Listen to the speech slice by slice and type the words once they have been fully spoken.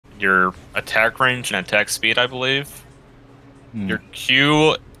your attack range and attack speed, I believe. Hmm. Your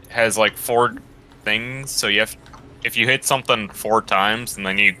Q has like 4 things, so you have if you hit something 4 times and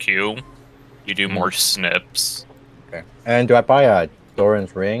then you Q, you do more snips. Okay. And do I buy a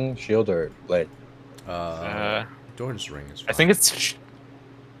Doran's ring, shield, or blade? Doran's ring is fine. I think it's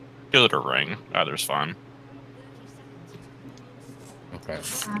shield or ring. Either's fine. Okay.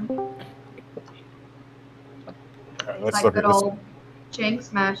 It's like good old Jinx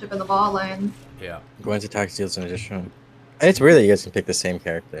matchup in the ball lane. Yeah. Going to attack steals in addition. It's weird that you guys can pick the same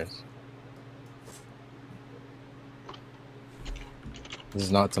characters. This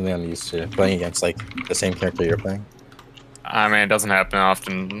is not something I'm used to, playing against like the same character you're playing. I mean, it doesn't happen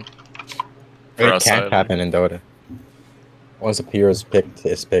often. It can't happen in Dota. Once a peer is picked,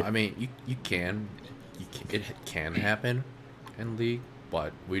 it's picked. I mean, it can happen in League,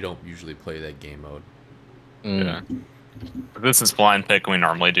 but we don't usually play that game mode. Yeah. But this is blind pick. We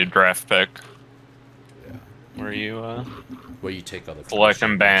normally do draft pick. Yeah. Where you where you take other select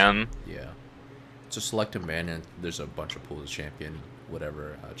and ban. Yeah. So select and ban, and there's a bunch of pools of champion,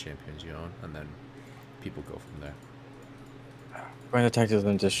 whatever champions you own, and then people go from there. Going to attack with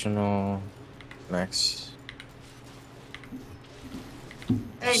an additional max.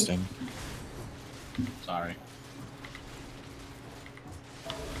 Interesting. Sorry.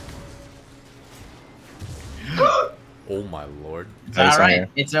 Oh my lord. It's alright.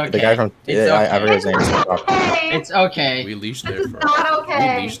 It's okay. The guy from I forgot his name. It's okay. We leashed This there is for not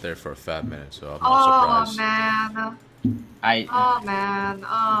okay. we leashed there for a fat minute, so I'm not surprised. Man. Oh man.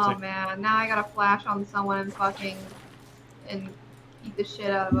 Oh man. Now I gotta flash on someone and fucking beat the shit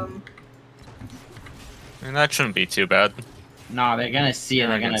out of them. I mean, that shouldn't be too bad. No, they're gonna see it.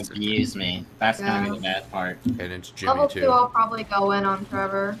 They're gonna abuse me. That's gonna be the bad part. And it's Jimmy Level too. 2, I'll probably go in on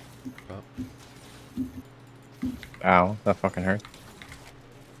Trevor. Ow, that fucking hurt.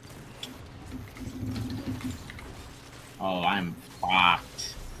 Oh, I'm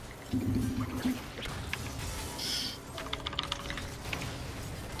fucked.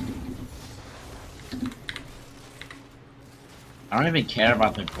 I don't even care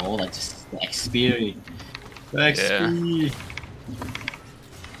about the gold. I just the XP. The XP.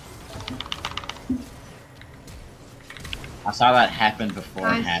 I saw that happen before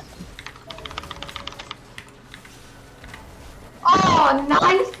it happened. Oh,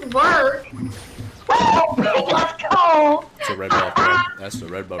 nice work! Let's go! It's a red buff, right? That's the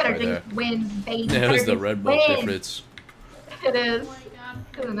red buff Better right there. Jinx wins, baby. That was the red buff difference. It is.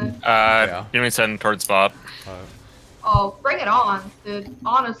 Isn't it? Yeah. Jimmy's heading towards Bob. Oh, bring it on, dude.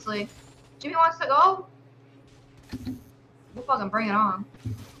 Honestly. Jimmy wants to go? We'll fucking bring it on.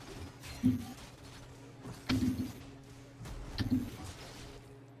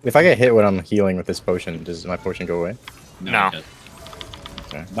 If I get hit when I'm healing with this potion, does my potion go away? No. It doesn't.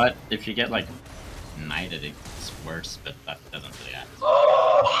 Okay. But if you get like knighted, it's worse. But that doesn't really happen.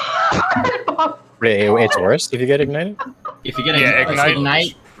 Wait, it's worse if you get ignited? If you get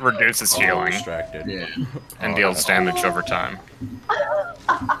ignite reduces healing. Distracted. Yeah. And deals damage over time.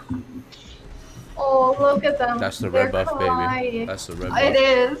 Oh, look at them. That's the They're red buff, crying. baby. That's the red buff. It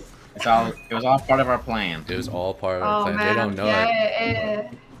is. It was all part of our plan. It was all part of Oh, the plan. man. They don't know it.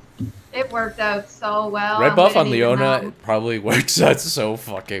 It worked out so well. Red buff on Didn't even Leona know. probably works out so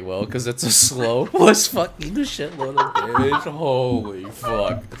fucking well because it's a slow plus fucking shitload of damage. Holy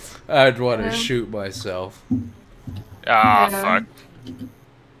fuck. I'd want to shoot myself. Ah, Yeah. fuck.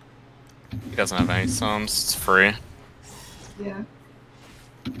 He doesn't have any sums. It's free. Yeah.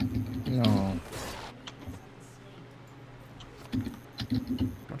 No.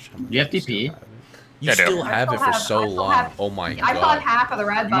 You have DP? You I do. still have it for so long. Oh my I still have god. half of the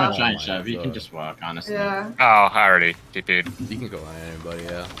red I'm not buff. trying my to shove. You God. can just walk, honestly. Yeah. Oh, I already DP'd. You can go on anybody,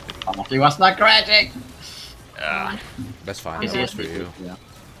 yeah. He was not tragic. That's fine. Is That's it? for you. Yeah.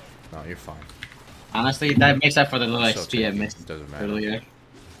 No, you're fine. Honestly, that makes up for the little So XP I tanky. missed Doesn't matter. earlier.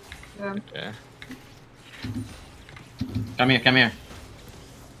 Yeah. Yeah. Come here, come here.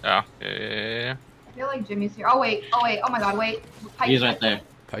 Oh, yeah. I feel like Jimmy's here. Oh wait. Oh wait. Oh my god. Wait. He's right there.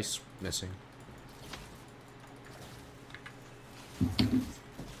 Pice missing.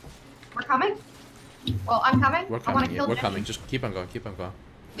 We're coming. Well, I'm coming. We're I want coming. to Yeah, kill we're Jimmy. coming. Just keep on going. Keep on going.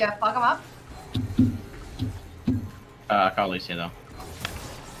 Yeah. Fuck him up. Carly's here though.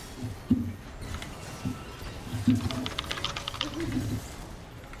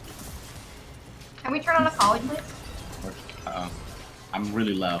 Can we turn on a collie, please? I'm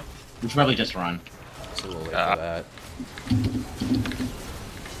really low. We should probably just run. It's a little late for that.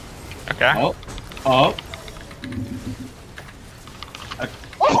 Okay. Oh. Oh.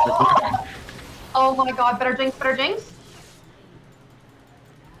 Oh my god. Better jinx. Better jinx.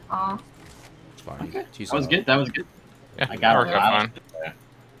 Aw. It's fine. Okay. He's That was out. good. That was good. Yeah, I got worked it. out fine.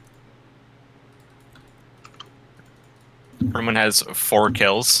 Herman has 4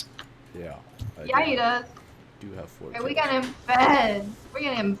 kills. Yeah. Yeah, he does. Do have 4 Hey, kills. we got him fed. We're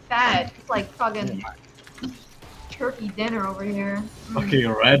getting him fed. It's like fucking turkey dinner over here. Okay,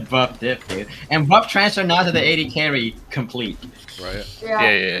 red buff dip, dude. And buff transfer now to the 80 carry complete. Right?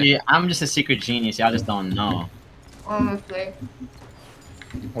 Yeah. Yeah, I'm just a secret genius. Y'all just don't know. Honestly.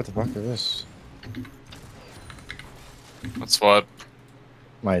 What the fuck is this? That's what.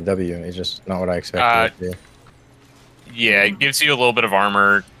 My W is just not what I expected. it to be. Yeah, it gives you a little bit of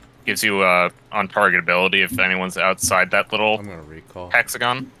armor. Gives you on target ability if anyone's outside that little I'm gonna recall.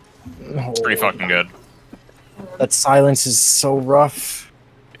 hexagon. No. It's pretty fucking good. That silence is so rough.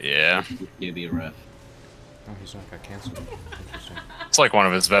 Yeah, It'd be rough. Oh, he's not got canceled. Interesting. it's like one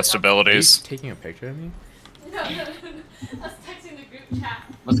of his best Are you abilities. taking a picture of me? No. I was texting the group chat.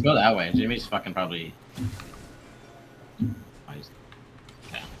 Let's go that way. Jimmy's fucking probably. Oh, he's-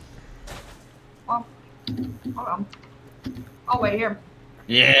 okay. Well, hold on. Oh, wait, here.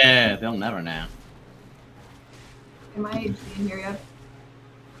 Yeah, they'll never know. Am I in here yet?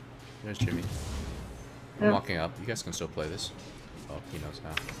 There's Jimmy. I'm Yeah. walking up. You guys can still play this. Oh, he knows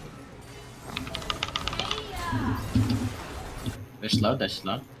how. They're slow. They're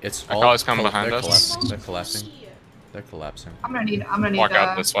slow. It's Our all colleagues come coll- behind they're us. They're collapsing. They're collapsing. I'm gonna need Walk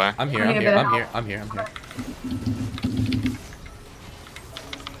out this way. I'm here. I I'm need a here. bit of I'm here. help. I'm here. I'm here.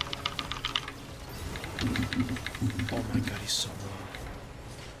 Oh my god, he's so low.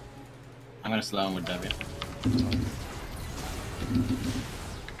 I'm gonna slow him with W.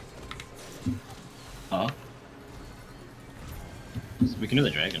 Oh. We can do the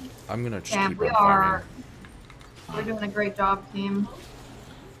dragon. I'm gonna just Yeah, keep we on are. farming. We're doing a great job, team.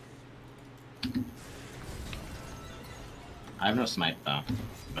 I have no smite though,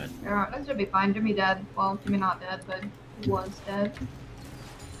 but That should be fine. Jimmy dead. Well, Jimmy not dead, but he was dead.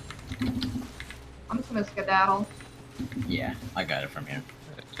 I'm just gonna skedaddle. yeah, I got it from here.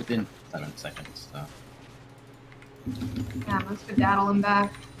 Within 7 seconds, so. Yeah, I'm gonna skedaddle him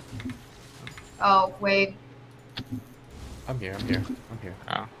back. Oh, wait. I'm here. I'm here. I'm here.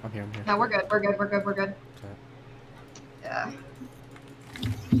 Oh. I'm here. I'm here. No, we're good. We're good. We're good. We're good. Okay. Yeah.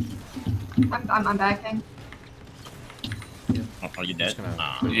 I'm backing. Oh, are you dead? Just gonna-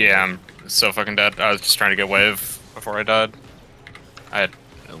 Nah. Yeah, I'm so fucking dead. I was just trying to get wave before I died. I had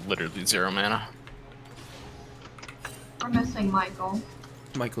literally 0 mana. We're missing Michael.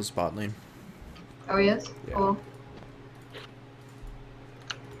 Michael's bot lane. Oh, he is? Yeah. Cool.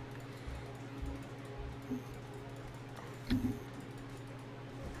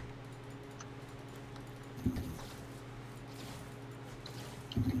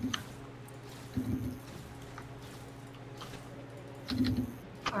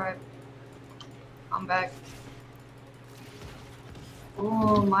 Alright. I'm back.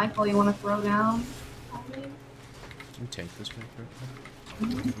 Oh, Michael, you want to throw down? Can you tank this one quick?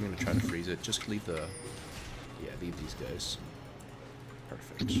 I'm gonna try to freeze it. Just leave the. Yeah, leave these guys.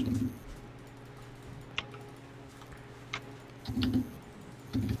 Perfect. You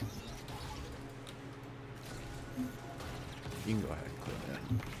can go ahead and clear that.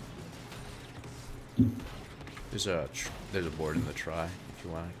 There's a board in the try if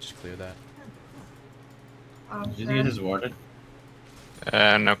you want to just clear that. Oh, Did you sure. use his warded?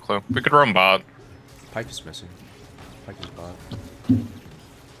 No clue. We could roam bot. Pike is missing. Pike is bot.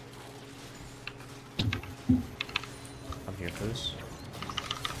 I'm here for this.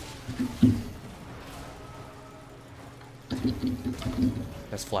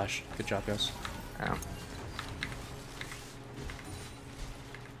 That's flash. Good job, guys. Yeah.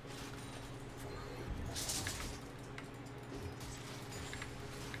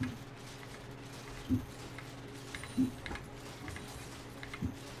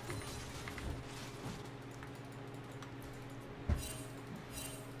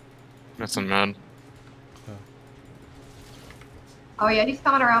 Missing mid. Oh, yeah, he's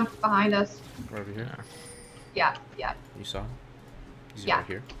coming around behind us. Right over here. Yeah. Yeah. You saw him? He's Yeah. right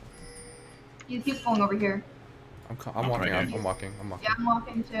here. He's going over here. I'm I'm walking right out. here. I'm walking. I'm walking. Yeah, I'm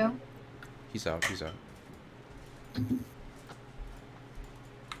walking too. He's out. He's out.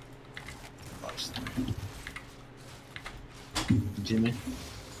 Jimmy?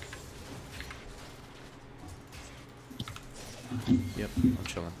 Yep. I'm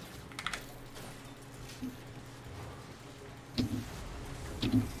chilling.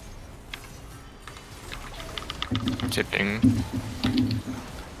 Tipping.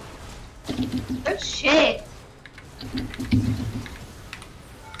 Oh, shit!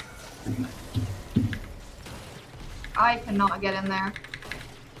 I cannot get in there.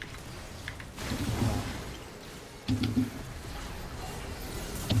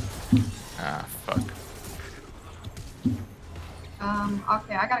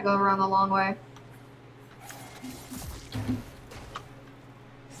 Okay, I gotta go around the long way.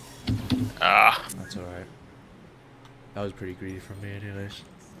 Ah. That's alright. That was pretty greedy from me anyways.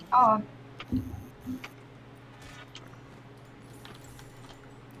 Oh.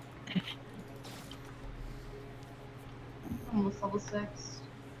 Almost level 6.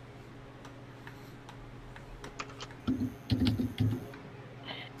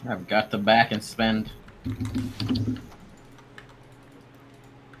 I've got to back and spend.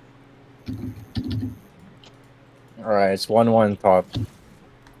 Alright, it's 1-1 top.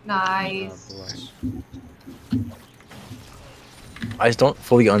 Nice. I just don't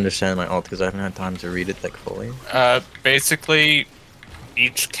fully understand my ult because I haven't had time to read it like fully. Basically,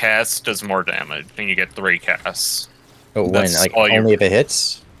 each cast does more damage, and you get 3 casts. But when? That's Like, all only if it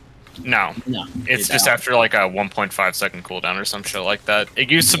hits? No. No. It's just after like a 1.5 second cooldown or some shit like that.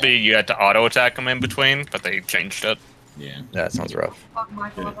 It used to be you had to auto attack them in between, but they changed it. Yeah. That sounds rough. Fuck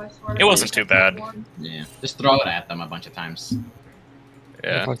Michael up, I swear to It God, wasn't too bad. Yeah. Just throw it at them a bunch of times. Where the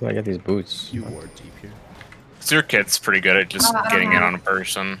Yeah. fuck did I get these boots? You were deep here. So your kit's pretty good at just I don't getting in know. on a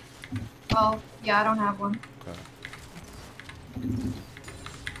person. Well, yeah, I don't have one. Okay.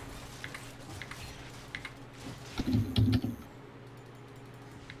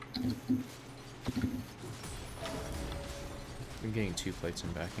 I'm getting 2 plates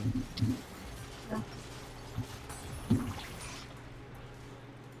in backing. Yeah.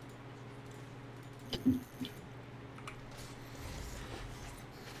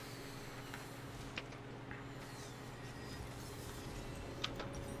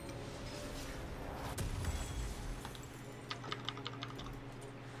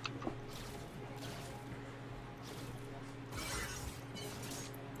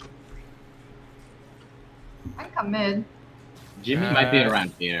 I can come mid. Jimmy might be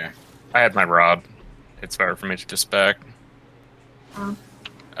around here. I had my rod. It's better for me to just back. Oh,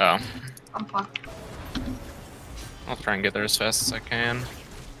 Oh. I'm fucked. I'll try and get there as fast as I can.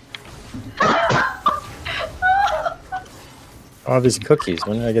 Oh, these cookies.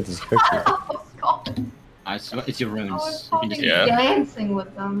 When did I get these cookies? Oh, God. I swear, it's your I was runes. You can just fucking Yeah. dancing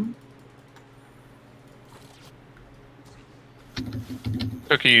with them.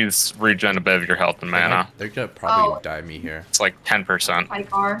 Cookies regen a bit of your health and mana. They're gonna probably Oh. die me here. It's like 10%. My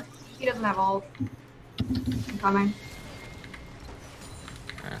car. He doesn't have ult. I'm coming.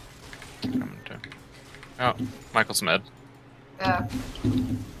 Coming to- Oh, Michael's mid. Yeah.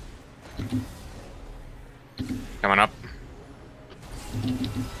 Coming up.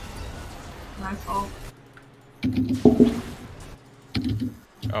 Nice ult.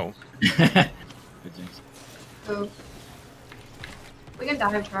 Oh. Ooh. We can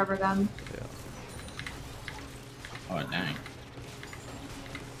dive Trevor then. Oh,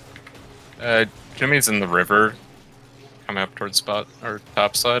 dang. Jimmy's in the river. Coming up towards spot or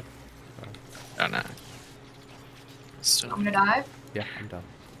top side. Oh no. Still. I'm gonna dive. Yeah, I'm done.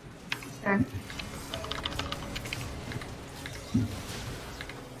 Okay. Good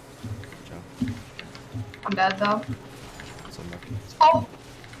job. I'm dead though. That's unlucky. Oh!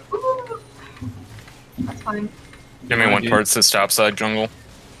 Ooh. That's fine. Jimmy went towards this top side jungle.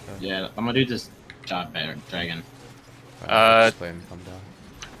 Yeah, I'm gonna do this shot better, dragon. Uh, Just let him come down.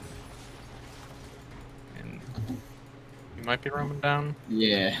 And you might be roaming down.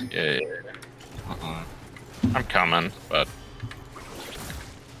 Yeah. Yeah. Uh-uh. I'm coming, but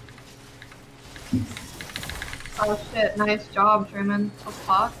Oh shit, nice job, Truman. Oh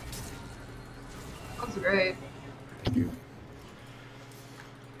fuck. That was great. Thank you.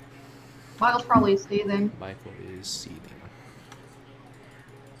 Michael's probably seething. Michael is seething.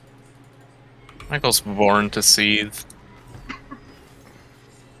 Michael's born to seethe.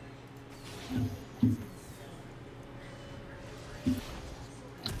 You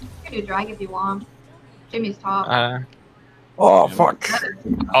can do drag if you want. Jimmy's top. Oh, fuck.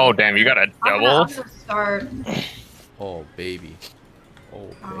 Oh damn, you got a double? I'm gonna start. Oh baby. Oh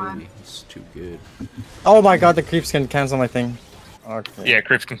Come on. baby. It's too good. Oh my god, the creeps can cancel my thing. Okay. Yeah,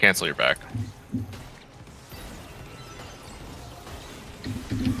 creeps can cancel your back.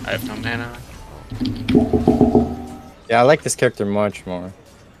 I have no mana. Yeah, I like this character much more.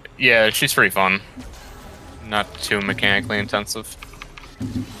 Yeah, she's pretty fun. Not too mechanically intensive.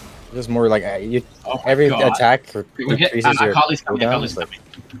 Just more like you. Oh my Every God. attack We get, increases your Akali's coming, cooldown. Akali's Like,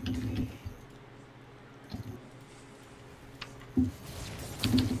 coming.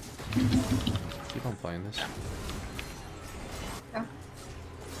 Keep on playing this.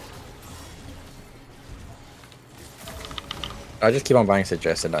 I just keep on buying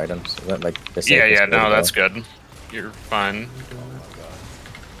suggested items. Is that like the Yeah, safest yeah, way no, to that's go? good. You're fine.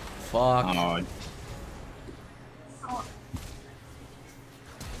 Fuck. Oh,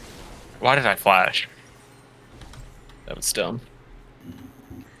 Why did I flash? That was dumb.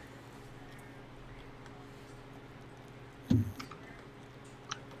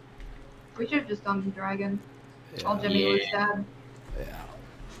 We should have just done the dragon. Yeah. While Jimmy was dead. Yeah.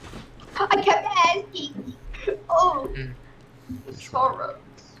 I kept asking. Oh, the sorrows.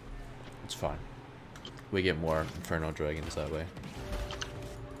 It's fine. We get more Inferno Dragons that way.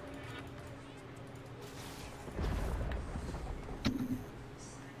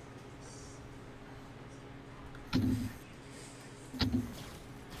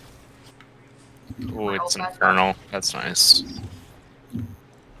 Ooh, it's Infernal. That's nice.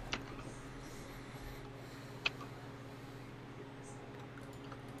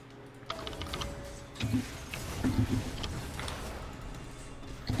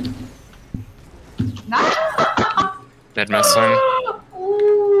 Dead missing.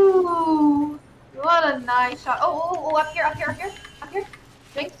 Ooh, what a nice shot. Oh, up here.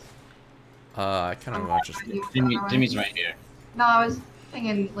 Jinx. I kind of want to just. Jimmy's right here. No, I was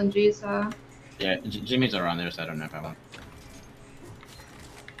thinking Lenji's, Yeah, Jimmy's around there, so I don't know if I want.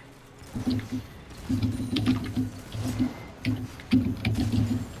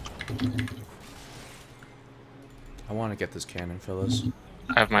 I want to get this cannon, Phyllis.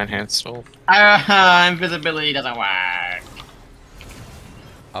 I have my hand still. Invisibility doesn't work.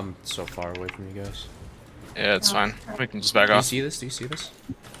 I'm so far away from you guys. Yeah, it's fine. We can just back Do you off. see this? Do you see this?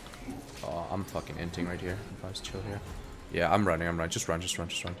 Oh, I'm fucking inting right here. If I was chill here. Yeah, I'm running. Just run.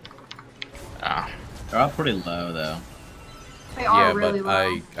 Ah. They're all pretty low though. They are Yeah, really but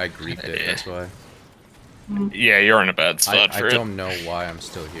low. I griefed it. That's why. Yeah, you're in a bad spot I for it. don't know why I'm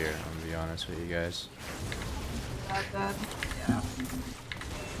still here. I'm gonna be honest with you guys. Yeah.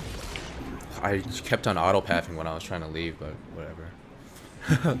 I kept on auto-pathing when I was trying to leave, but whatever.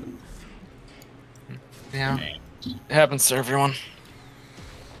 Yeah. It happens to everyone.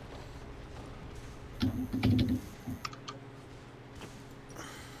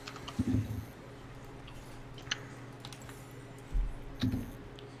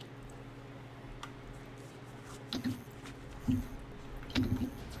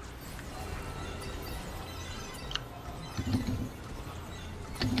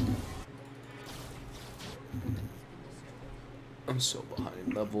 I'm so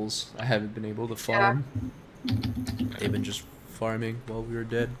behind levels. I haven't been able to farm. They've been just farming while we were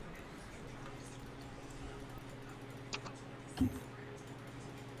dead.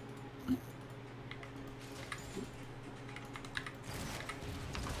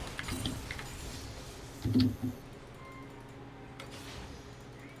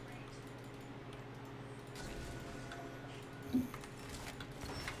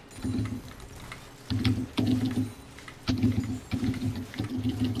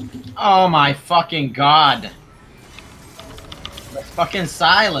 Oh my fucking god! The fucking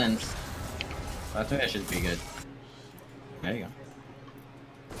silence! I think that should be good. There you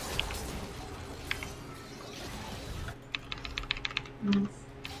go.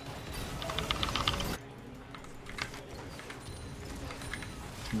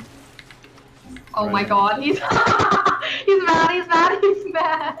 Oh my god, he's he's mad.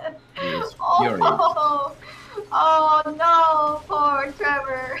 He's Oh, oh no, poor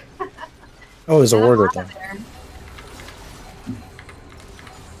Trevor. Oh, there's a Get ward him right out of there.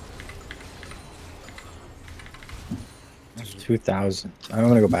 there. 2,000. I'm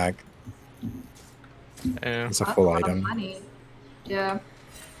gonna go back. Yeah. It's a That's full lot of item. money. Yeah.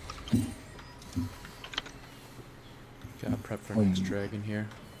 Gotta prep for next dragon here.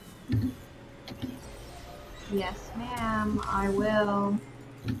 Yes, ma'am, I will.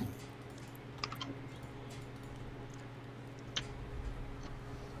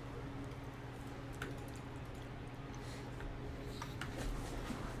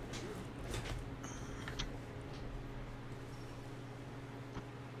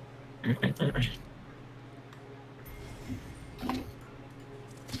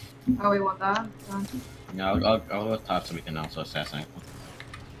 Oh, we want that? Done. Yeah, I'll go top so we can also assassinate them.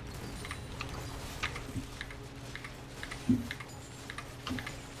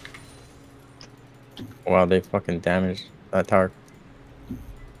 Wow, they fucking damaged that tower.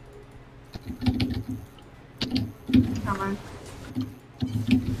 Come on.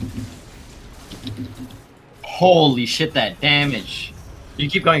 Holy shit, that damage! You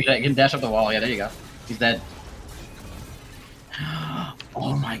keep going, you can dash up the wall. Yeah, there you go. He's dead.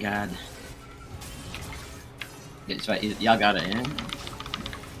 Oh my god. It's right, y'all got it in.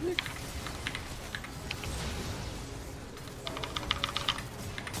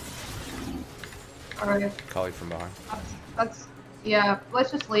 Alright, Collie from behind. that's yeah.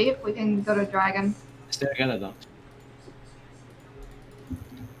 Let's just leave. We can go to Dragon. Stay together though.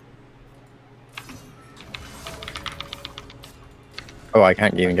 Oh, I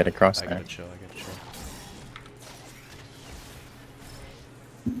can't even get across I there. gotta chill. I gotta chill.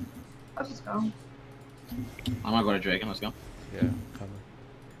 Let's just go. I'm gonna go to Dragon. Let's go. Yeah, coming.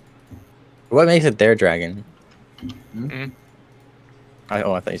 What makes it their dragon? Hmm? I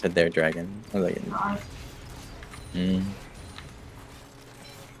thought you said their dragon. I was like, Nice.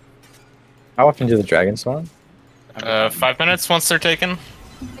 How often do the dragons spawn? 5 minutes once they're taken. I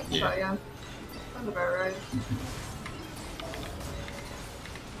think so, yeah. Sounds about right.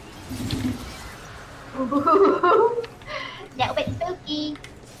 Little bit spooky.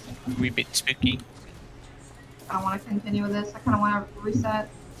 Wee bit spooky. I don't want to continue with this. I kind of want to reset.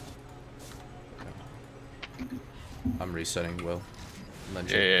 I'm resetting. Will.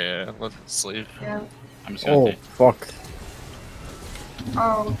 Lenji. Yeah, let's leave. Yeah. I'm just gonna Oh, take. fuck.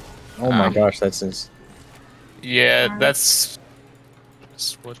 Oh. Oh my gosh, that's just... Yeah, that's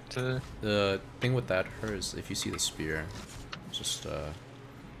what. The thing with that her is if you see the spear, just you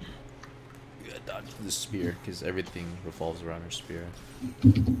gotta dodge the spear because everything revolves around her spear.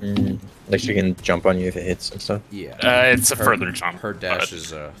 Like she can jump on you if it hits and stuff. Yeah. It's a further jump. Her dash but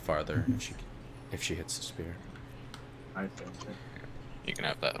is farther if she hits the spear. I think so. You can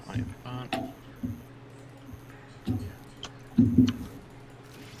have that if you want.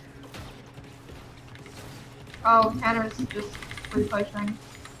 Oh, Tanner's just free pushing.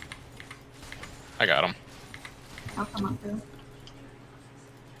 I got him. I'll come up too.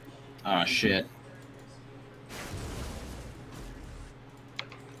 Oh shit.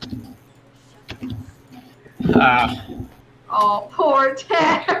 Ah. Oh, poor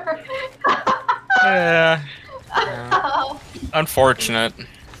Tanner. Yeah. Oh. Unfortunate.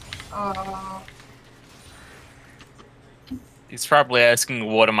 Oh. He's probably asking,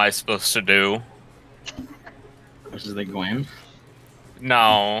 "What am I supposed to do?" This is the Gwen.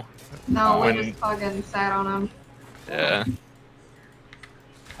 No. No, When- we just fucking sat on him. Yeah.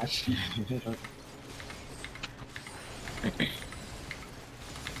 I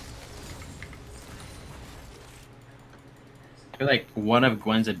feel like one of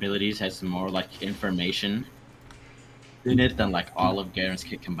Gwen's abilities has more like information in it than like all of Garen's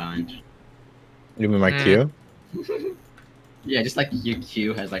kit combined. You mean my Q? Yeah, just like your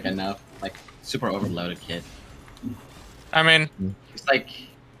Q has like enough like super overloaded kit. I mean, It's like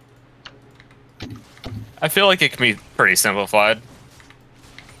I feel like it can be pretty simplified.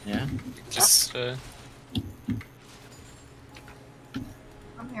 yeah. Just I'm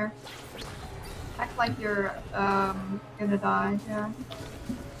here. Act like you're gonna die. Yeah.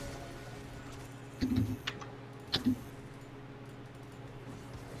 I'm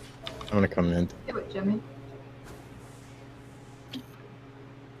gonna come in. Do it, Jimmy.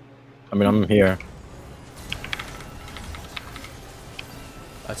 I mean, I'm here.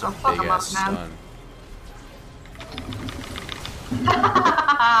 That's Oh, a fuck big 'em up, ass man. stun.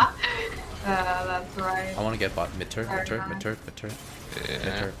 That's right. I want to get bot mid turret, mid turret, Very mid turret, mid turret, mid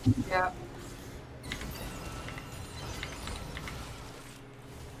yeah. turret. Yeah.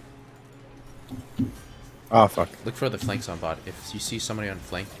 Oh, fuck. Look for the flanks on bot. If you see somebody on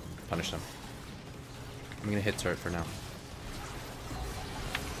flank, punish them. I'm gonna hit turret for now.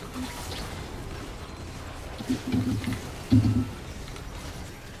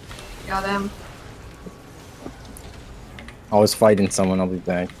 Got him. I was fighting someone, I'll be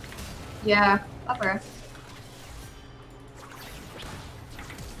back. Yeah. That's okay.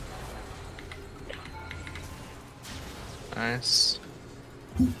 Nice.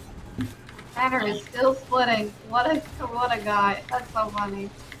 Tanner is still splitting. What a guy. That's so funny.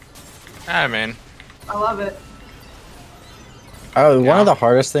 I mean, I love it. One Yeah. of the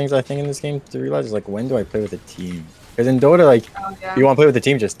hardest things I think in this game to realize is like, when do I play with a team? Because in Dota, like, Oh yeah. if you want to play with a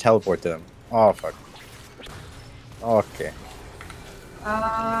team, just teleport to them. Oh, fuck. Okay.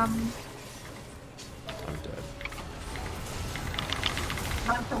 I'm dead.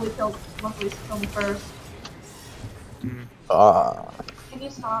 Not until we kill him first. Can you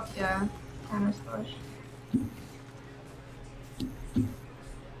stop? Yeah. Tanner's push.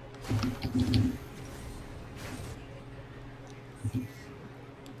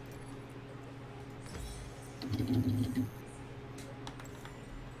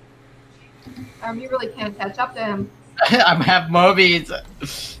 You really can't catch up to him. I have Mobies.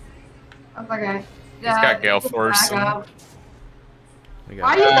 That's okay. he's got Gale just Force. back up. We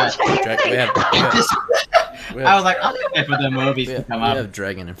Why got. are you We have I was like, I'll wait for the Mobies we to have, come we up. have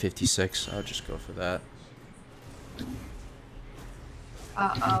dragon in 56. I'll just go for that.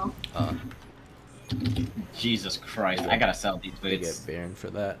 Uh-oh. Jesus Christ, I gotta sell these We boots. get Baron for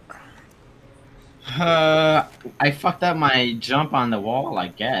that. I fucked up my jump on the wall, I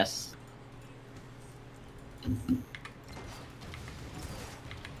guess.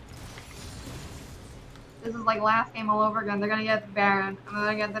 This is like last game all over again. They're gonna get the Baron, and they're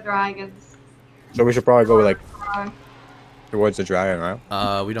gonna get the Dragons. So we should probably go like towards the dragon,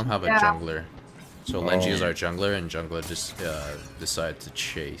 right? We don't have a jungler. So Lenji is our jungler, and jungler just decide to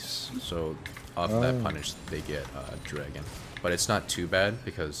chase. So off that punish, they get dragon. But it's not too bad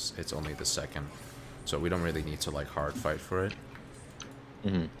because it's only the second. So we don't really need to like hard fight for it.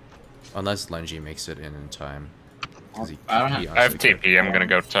 Unless Lenji makes it in time. I have TP, I'm gonna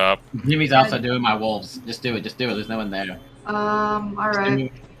go top. Jimmy's also doing my wolves. Just do it, there's no one there.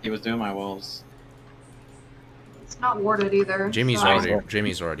 Alright. He was doing my wolves. It's not warded either. Jimmy's already here.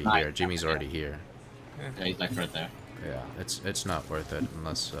 Jimmy's already here. Yeah, he's like right there. Yeah, it's not worth it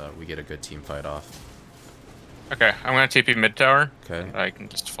unless we get a good team fight off. Okay, I'm gonna TP mid tower. Okay. I can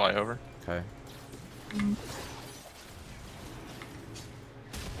just fly over. Okay.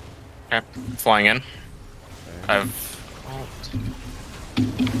 Okay, flying in. Okay. I have.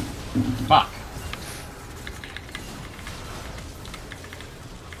 Fuck.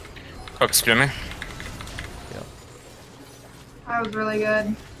 Hooks, Jimmy. Yep. That was really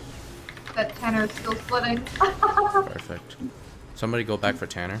good. That Tanner's still splitting. Perfect. Somebody go back for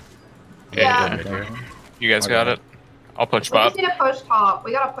Tanner. Yeah. Go mid here. You guys got it. I'll push We just bot. need to push top.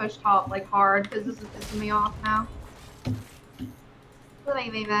 We gotta push top like hard because this is pissing me off now. That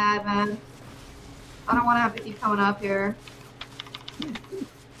make me mad, man. I don't want to have to keep coming up here.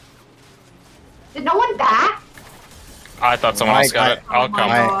 Did no one back? I thought someone else got it. I'll Oh my come.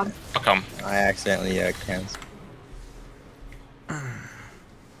 God. I'll come. I accidentally canceled.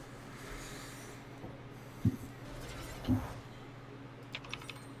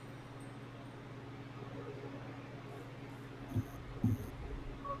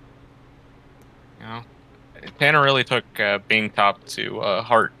 You know, Tanner really took being top to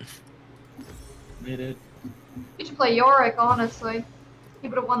heart. He did. You should play Yorick, honestly. He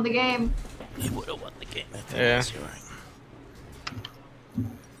would have won the game. He would have won the game, I think. Yeah. You're right.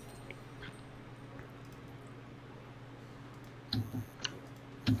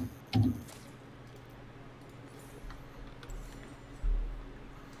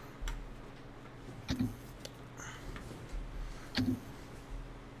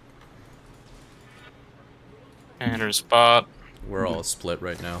 Tanner's bot. We're all split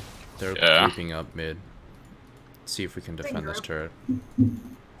right now. They're creeping up mid. See if we can defend this turret.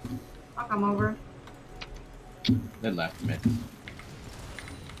 I'll come over. They left me.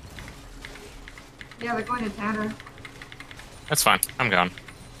 Yeah, they're going to Tanner. That's fine. I'm gone.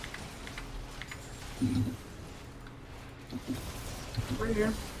 We're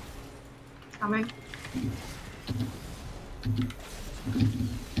here. Coming.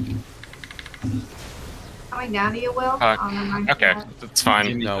 Coming down to you, Will. Okay, that's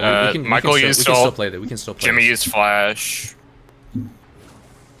fine. No, we can, Michael we can used still ult. play that. We can still play. Jimmy this. used flash.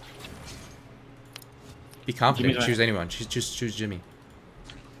 Be confident. Jimmy's Choose anyone. Just choose Jimmy.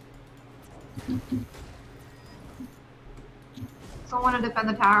 Someone to defend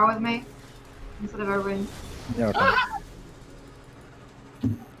the tower with me instead of everyone. Yeah, okay.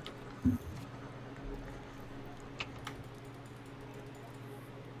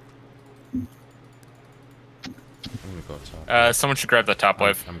 I'm gonna go top. Someone should grab the top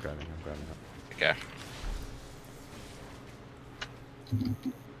wave. I'm grabbing it. Okay.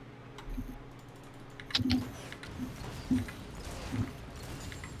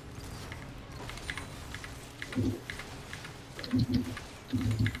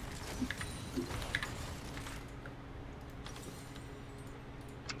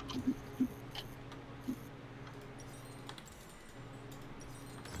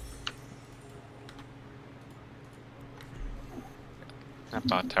 That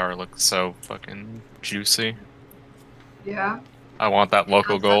bot tower looks so fucking juicy. Yeah. I want that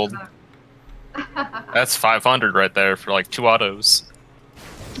local gold. That's 500 right there for like 2 autos.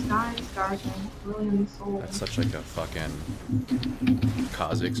 Sky is darkened, really in the soul. That's such like a fucking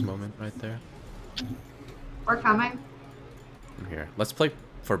Kha'Zix moment right there. We're coming. I'm here. Let's play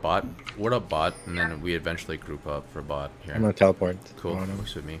for bot. Ward up bot, and then we eventually group up for bot. Here. I'm gonna teleport. Cool.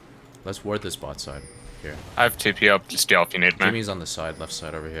 Works with me. Let's ward this bot side. Here. I have TP up, just yell if you need me. Jimmy's on the side, left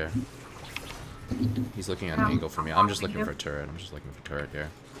side over here. He's looking at an angle for me. I'm just looking for turret. I'm just looking for turret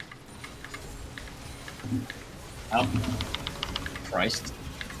here. Oh. Christ.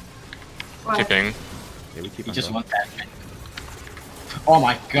 What? Keeping. Yeah, we keep He on just going. wants that. Oh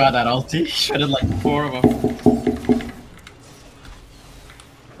my god, that ulti shredded like 4 of them.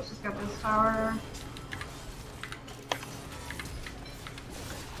 Let's just get this tower.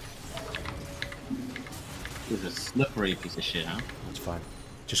 He's a slippery piece of shit, huh? That's fine.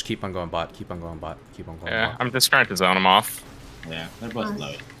 Just keep on going bot. Keep on going bot. Keep on going Yeah, bot. I'm just trying to zone him off. Yeah, they're both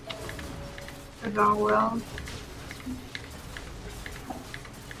low. Good job, Will.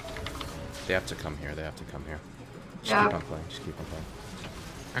 They have to come here. They have to come here. Just Yeah. keep on playing. Just keep on playing.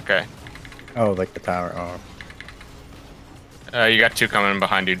 Okay. Oh, like the tower. Oh. You got 2 coming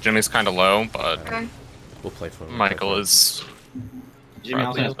behind you. Jimmy's kind of low, but Okay. We'll play for it. Michael is. Jimmy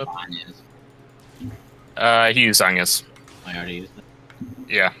also has Probably Banyas. He used Angus. I already used it.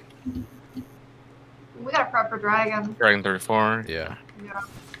 Yeah. We gotta prep for dragon. Dragon 34. Yeah. Yeah.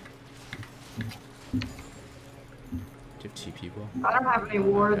 Do you have TP, Will? I don't have any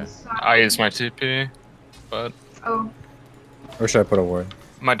wards. I use my TP, but Oh, Where should I put a word?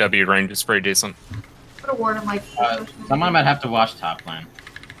 my W range is pretty decent. put a ward in like. Someone might have to watch top lane.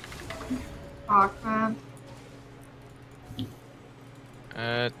 Fuck, man.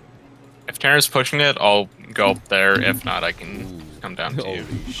 If Tara's pushing it, I'll go up there. If not, I can come down to you.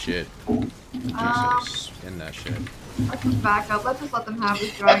 Holy shit. Um, Spin that shit. Let's just back up. Let's just let them have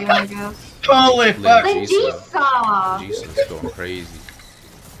this dragon, I guess. Holy fuck! Lenji-sama! Jesus going crazy.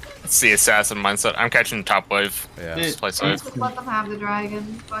 It's the assassin mindset. I'm catching top wave. Yeah. Dude. Just play Let's safe. just let them have the dragon.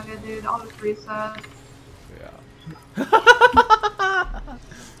 Fuck it, dude. I'll just reset. Yeah.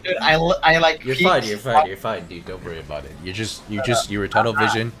 Dude, I like. You're peeked- fine, you're fine, dude. Don't worry about it. You were tunnel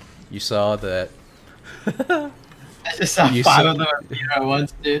vision. You saw that. I just saw You 5 saw- of them appear at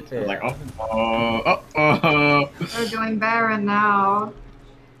once, dude. I was like, They're doing Baron now.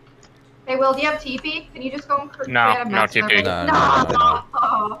 Hey, Will, do you have TP? Can you just go and create No, a no mess TP. with them?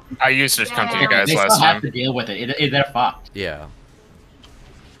 No. I used to come to you Yeah. guys They last still have time. to deal with it. They're fucked. Yeah.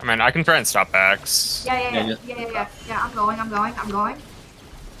 I mean, I can try and stop backs. Yeah, I'm going.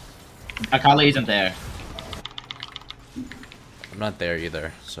 Akali isn't there. I'm not there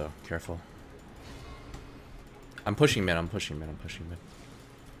either, so careful. I'm pushing mid.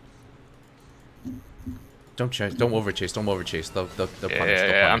 Don't chase. Don't overchase. They'll punish. They'll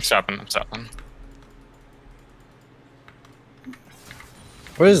Yeah, I'm punish. stopping.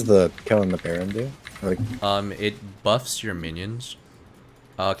 What does the killing the Baron do? Like, It buffs your minions.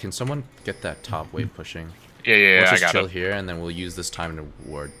 Can someone get that top wave pushing? Yeah, Let's I just got chill it. here, and then we'll use this time to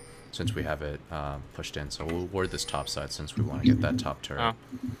ward, since we have it pushed in. So we'll ward this top side, since we want to get that top turret. Oh.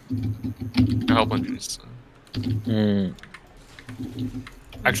 I hope Lenji's.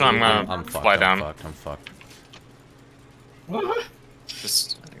 Actually, I'm gonna I'm fly down. I'm fucked.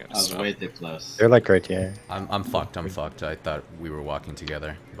 Just, I I gotta was stop. way too close. they're like right here. I'm fucked. I thought we were walking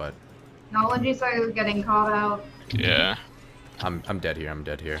together, but No, Lenji's getting caught out. Yeah. I'm dead here.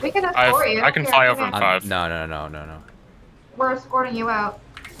 We can escort you. I can Here, fly come over in here. 5. No. We're escorting you out.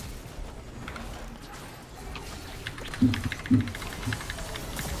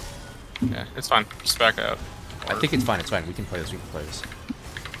 Yeah, it's fine. Just back out. I think it's fine. We can play this.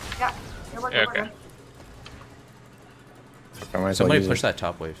 Yeah, we're Yeah, good. okay. I might as well Somebody use push it. that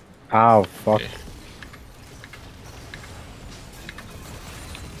top wave. Ow, fuck. Yeah.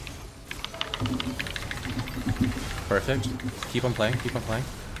 Perfect. Keep on playing.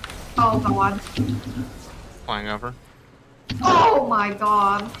 Oh god. Flying over. Oh my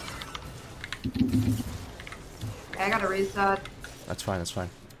god. Okay, I gotta reset. That's fine.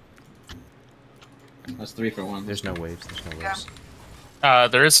 That's 3 for 1. There's no waves.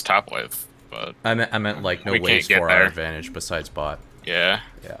 There is top wave, but I meant like no We can't waves get for our there. advantage besides bot. yeah.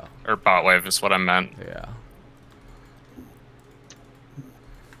 Yeah. Or bot wave is what I meant. Yeah.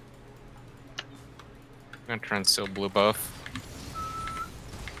 I'm gonna try and steal blue buff.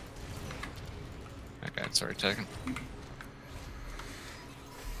 Okay, it's already taken.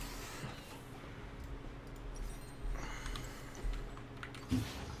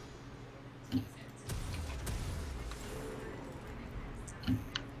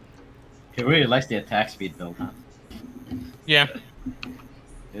 He really likes the attack speed build, huh? Yeah.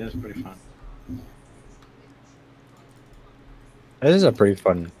 It is pretty fun. This is a pretty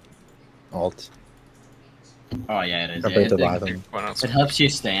fun alt. Oh yeah, it is. Compared to Yeah, Latham. What else? it helps you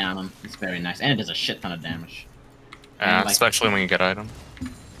stay on him. It's very nice, and it does a shit ton of damage. And, like, Especially when you get item.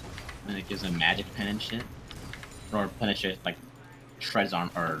 and it gives a magic pin and shit, or punishes like shreds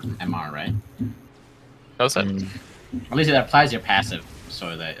arm or MR, right? Does it? At least it applies your passive,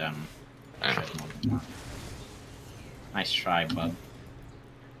 so that I know. shreds more than MR. Nice try, bub.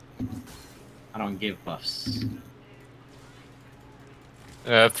 I don't give buffs.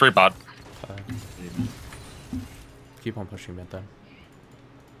 3 bot. Keep on pushing mid then.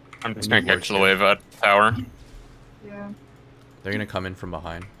 I'm just We gonna need catch the ward wave at tower. Yeah. They're gonna come in from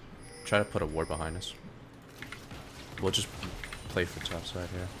behind. Try to put a ward behind us. We'll just play for top side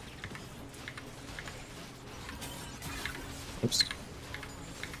here. Oops.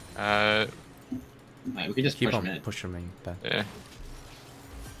 Like, we could just Keep push on mid. pushing me then. Yeah.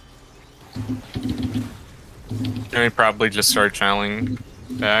 And we probably just start channeling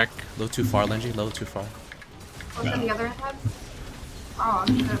back. A little too far, Lenji. A little too far. What's on the other side? Oh,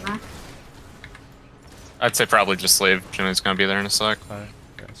 shit, man. I'd say probably just leave. Jimmy's gonna be there in a sec. Alright.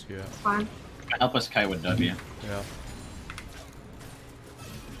 Yes, yeah. It's fine. Help us kite with W. Yeah.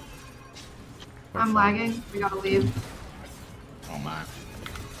 I'm lagging. We gotta leave. Oh my.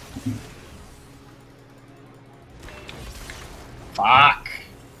 Fuck!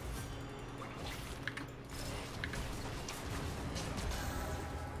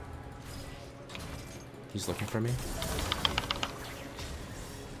 He's looking for me.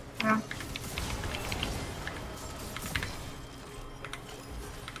 Yeah.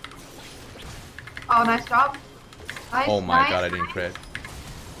 Oh, nice job. Nice, Oh my nice, god, I didn't nice. crit.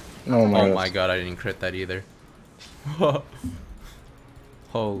 Oh my, Oh my god, I didn't crit that either.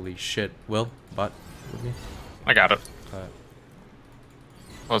 Holy shit. Will, bot with me? I got it. Uh,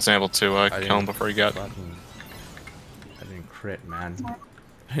 Wasn't able to I kill him didn't before he got. fucking- I didn't crit, man.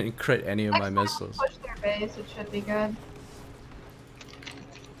 I didn't crit any of my Next time we missiles. push their base, it should be good.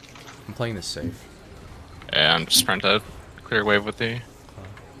 I'm playing this safe. Yeah, I'm just trying to clear wave with the.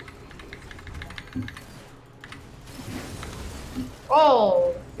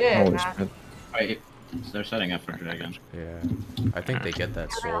 Oh, good, Holy man. shit. Wait, so they're setting up for Dragon. Yeah. I think they get that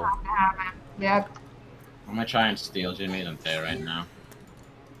You're soul. gonna have to have it. Yeah. I'm gonna try and steal Jimmy and there right now.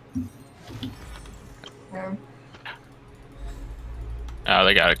 Yeah. Oh,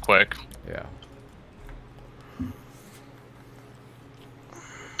 they got it quick. Yeah. I'm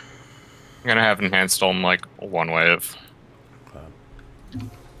gonna have enhanced on like one wave.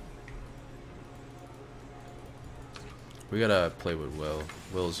 We gotta play with Will.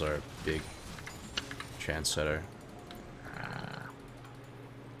 Will's our big chance setter.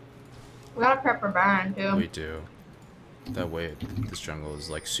 We gotta prep for Baron, too. We do. That way, this jungle is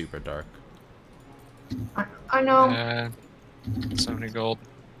like super dark. I know. 70 gold.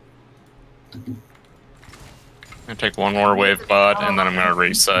 I'm gonna take one more wave bot, and then I'm gonna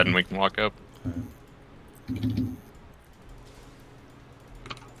reset, and we can walk up.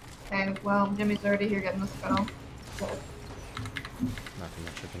 Okay, well, Jimmy's already here getting the spell. Nothing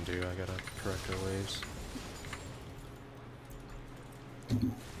much I can do. I gotta correct our waves.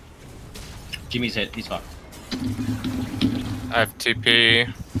 Jimmy's hit, he's fucked. I have TP.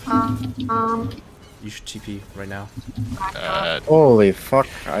 You should TP right now. Holy fuck!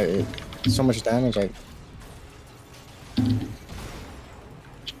 So much damage.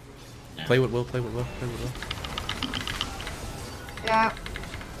 Play with Will. Play with Will. Play with Will. Yeah.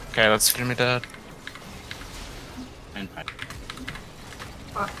 Okay, that's Jimmy dead. And pipe.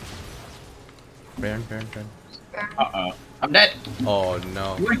 Fuck. Baron. Uh-oh. I'm dead! Oh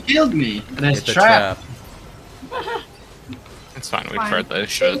no. You killed me! Nice Hit the trap! It's fine, we Fine. tried this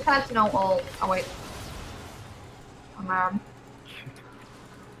James shit. has no ult. Oh, wait. I'm mad.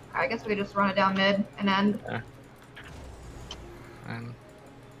 I guess we just run it down mid and end. And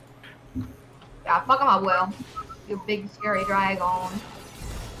Yeah, fuck him up, Will. You big scary dragon.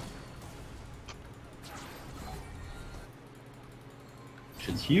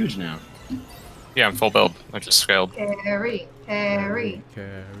 Shit's huge now. yeah, I'm full build. I just scaled. Carry. Carry.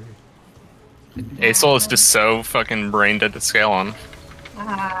 Acel is just so fucking brain dead to scale on.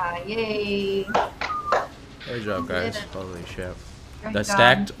 Ah, yay. Good job, guys. Holy shit. Great The job.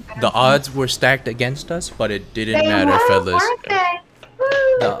 stacked. The odds were stacked against us, but it didn't They matter, were, fellas. weren't they? Woo!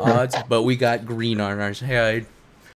 The odds, but we got green on our side.